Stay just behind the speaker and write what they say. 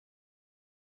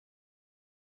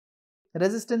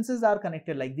resistances are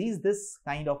connected like these, this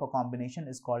kind of a combination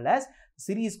is called as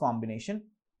series combination.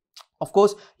 Of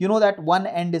course, you know that one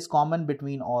end is common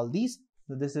between all these.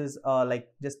 So this is like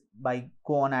just by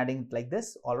go on adding like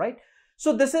this. All right.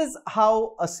 So this is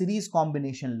how a series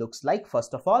combination looks like,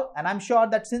 first of all. And I'm sure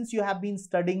that since you have been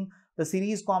studying the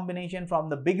series combination from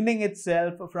the beginning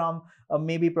itself, from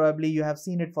maybe probably you have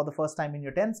seen it for the first time in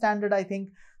your 10th standard, I think.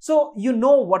 So you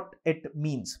know what it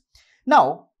means.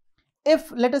 Now,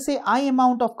 if let us say I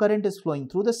amount of current is flowing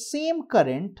through, the same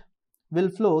current will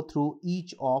flow through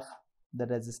each of the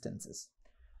resistances.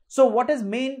 So what is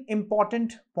main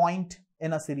important point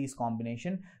in a series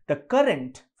combination? The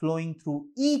current flowing through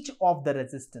each of the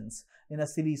resistance in a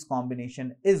series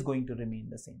combination is going to remain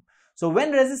the same. So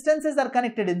when resistances are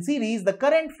connected in series, the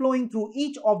current flowing through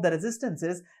each of the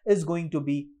resistances is going to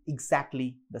be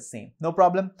exactly the same. No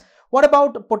problem. What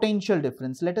about potential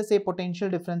difference? Let us say potential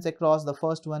difference across the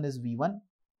first one is V1.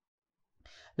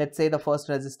 Let's say the first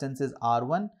resistance is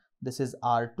R1. This is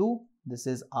R2. This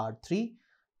is R3.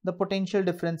 The potential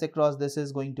difference across this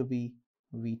is going to be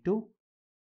V2.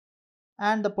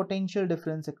 And the potential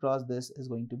difference across this is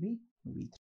going to be V3.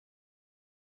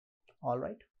 All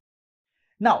right.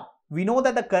 Now, we know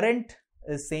that the current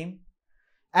is same.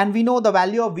 And we know the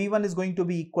value of V1 is going to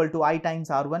be equal to I times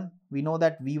R1. We know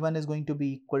that V1 is going to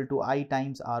be equal to I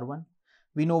times R1.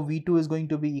 We know V2 is going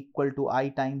to be equal to I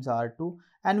times R2.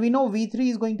 And we know V3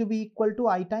 is going to be equal to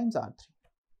I times R3.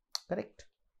 Correct?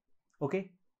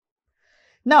 Okay.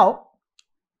 Now,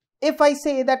 if I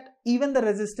say that even the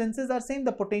resistances are same,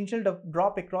 the potential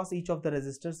drop across each of the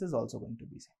resistors is also going to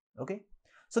be same. Okay.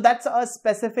 So that's a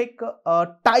specific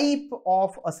type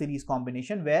of a series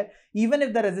combination where even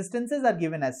if the resistances are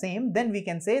given as same, then we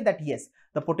can say that yes,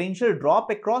 the potential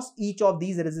drop across each of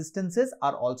these resistances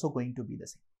are also going to be the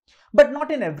same. But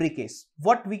not in every case.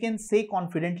 What we can say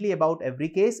confidently about every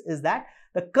case is that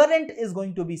the current is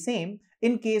going to be same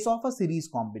in case of a series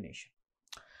combination.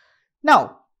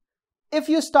 Now, if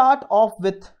you start off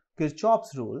with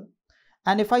Kirchhoff's rule,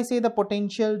 and if I say the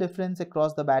potential difference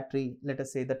across the battery, let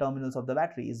us say the terminals of the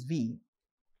battery is V.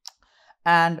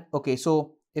 And okay,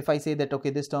 so if I say that, okay,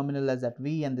 this terminal is at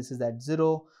V and this is at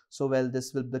 0. So, well,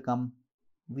 this will become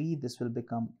V, this will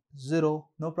become 0,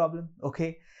 no problem.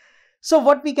 Okay. So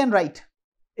what we can write,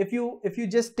 if you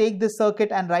just take this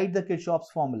circuit and write the Kirchhoff's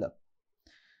formula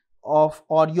of,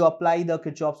 or you apply the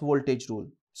Kirchhoff's voltage rule.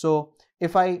 So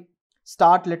if I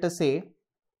start, let us say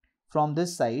from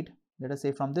this side, let us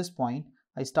say from this point,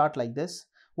 I start like this.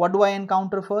 What do I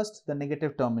encounter first? The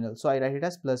negative terminal. So I write it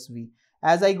as plus V.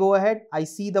 As I go ahead, I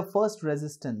see the first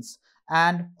resistance.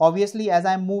 And obviously, as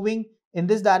I'm moving in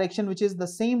this direction, which is the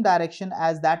same direction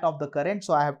as that of the current,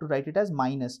 so I have to write it as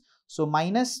minus. So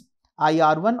minus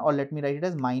IR1, or let me write it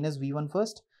as minus V1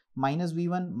 first. Minus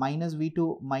V1 minus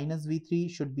V2 minus V3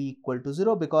 should be equal to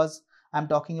 0 because I'm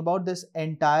talking about this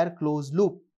entire closed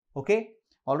loop. Okay.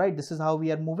 All right. This is how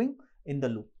we are moving in the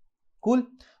loop. Cool.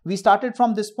 We started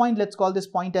from this point. Let's call this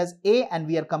point as A and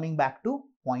we are coming back to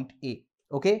point A.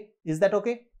 Okay. Is that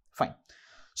okay? Fine.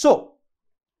 So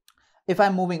if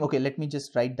I'm moving, okay, let me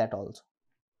just write that also.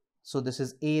 So this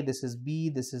is A, this is B,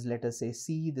 this is, let us say,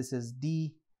 C, this is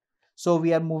D. So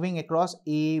we are moving across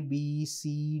A, B,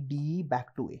 C, D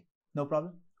back to A. No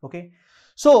problem. Okay.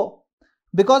 So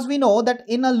because we know that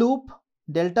in a loop,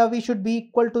 delta V should be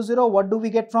equal to 0. What do we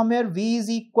get from here? V is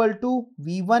equal to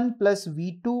V1 plus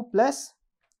V2 plus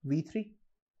V3.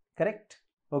 Correct?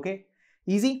 Okay.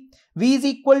 Easy. V is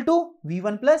equal to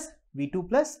V1 plus V2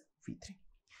 plus V3.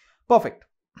 Perfect.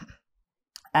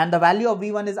 And the value of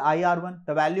V1 is IR1,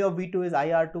 the value of V2 is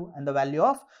IR2, and the value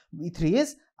of V3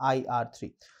 is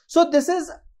IR3. So this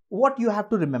is what you have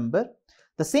to remember.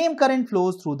 The same current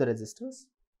flows through the resistors.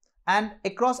 And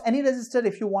across any resistor,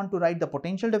 if you want to write the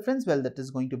potential difference, well, that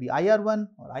is going to be IR1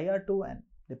 or IR2 and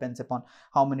depends upon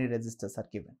how many resistors are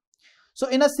given. So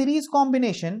in a series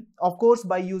combination, of course,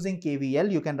 by using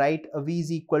KVL, you can write a V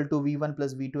is equal to V1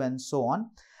 plus V2 and so on.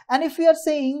 And if we are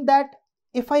saying that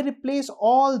if I replace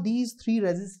all these three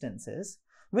resistances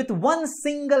with one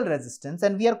single resistance,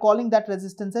 and we are calling that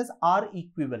resistance as R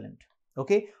equivalent,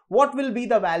 okay, what will be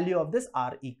the value of this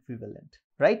R equivalent,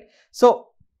 right? So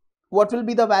what will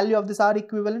be the value of this R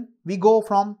equivalent? We go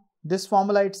from this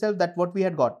formula itself, that what we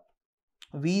had got.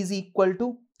 V is equal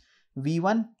to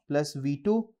V1 plus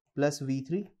V2 plus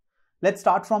V3. Let's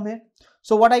start from here.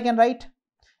 So what I can write,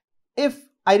 if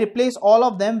I replace all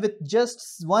of them with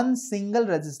just one single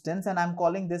resistance and I'm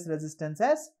calling this resistance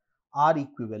as R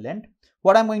equivalent,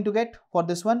 what I'm going to get for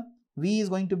this one, V is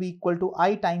going to be equal to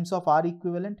I times of R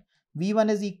equivalent.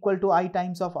 V1 is equal to I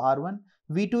times of R1.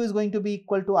 V2 is going to be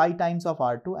equal to I times of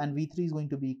R2 and V3 is going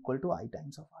to be equal to I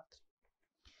times of R3.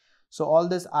 So all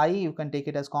this I, you can take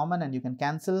it as common and you can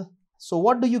cancel. So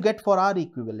what do you get for R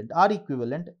equivalent? R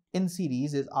equivalent in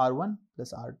series is R1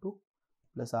 plus R2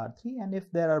 plus R3, and if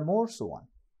there are more, so on.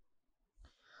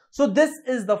 So this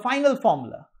is the final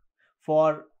formula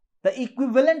for the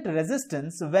equivalent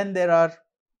resistance when there are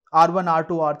R1, R2,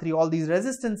 R3, all these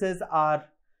resistances are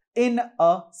in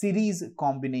a series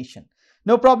combination.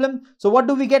 No problem. So what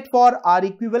do we get for R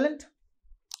equivalent?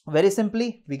 Very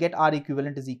simply, we get R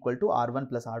equivalent is equal to R1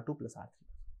 plus R2 plus R3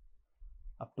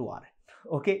 up to Rn.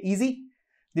 Okay, easy.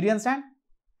 Did you understand?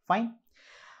 Fine.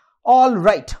 All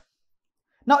right.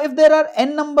 Now, if there are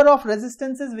n number of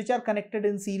resistances which are connected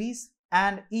in series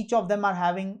and each of them are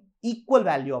having equal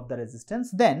value of the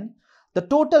resistance, then the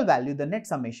total value, the net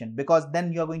summation, because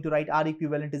then you are going to write R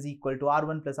equivalent is equal to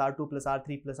R1 plus R2 plus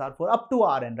R3 plus R4 up to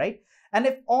Rn, right? And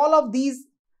if all of these,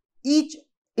 each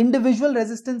individual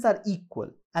resistance are equal,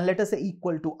 and let us say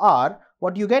equal to R,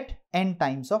 what you get? N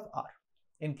times of R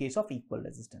in case of equal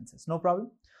resistances. No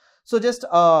problem. So just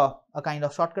a kind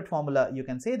of shortcut formula, you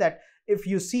can say that if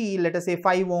you see, let us say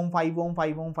 5 ohm, 5 ohm,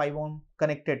 5 ohm, 5 ohm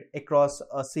connected across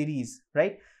a series,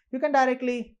 right? You can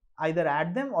directly either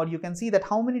add them, or you can see that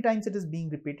how many times it is being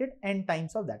repeated, n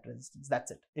times of that resistance. That's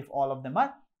it, if all of them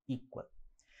are equal.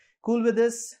 Cool with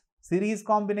this? Series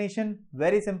combination,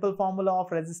 very simple formula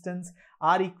of resistance.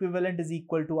 R equivalent is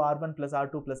equal to R1 plus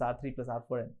R2 plus R3 plus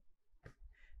R4, and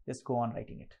just go on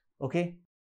writing it. Okay.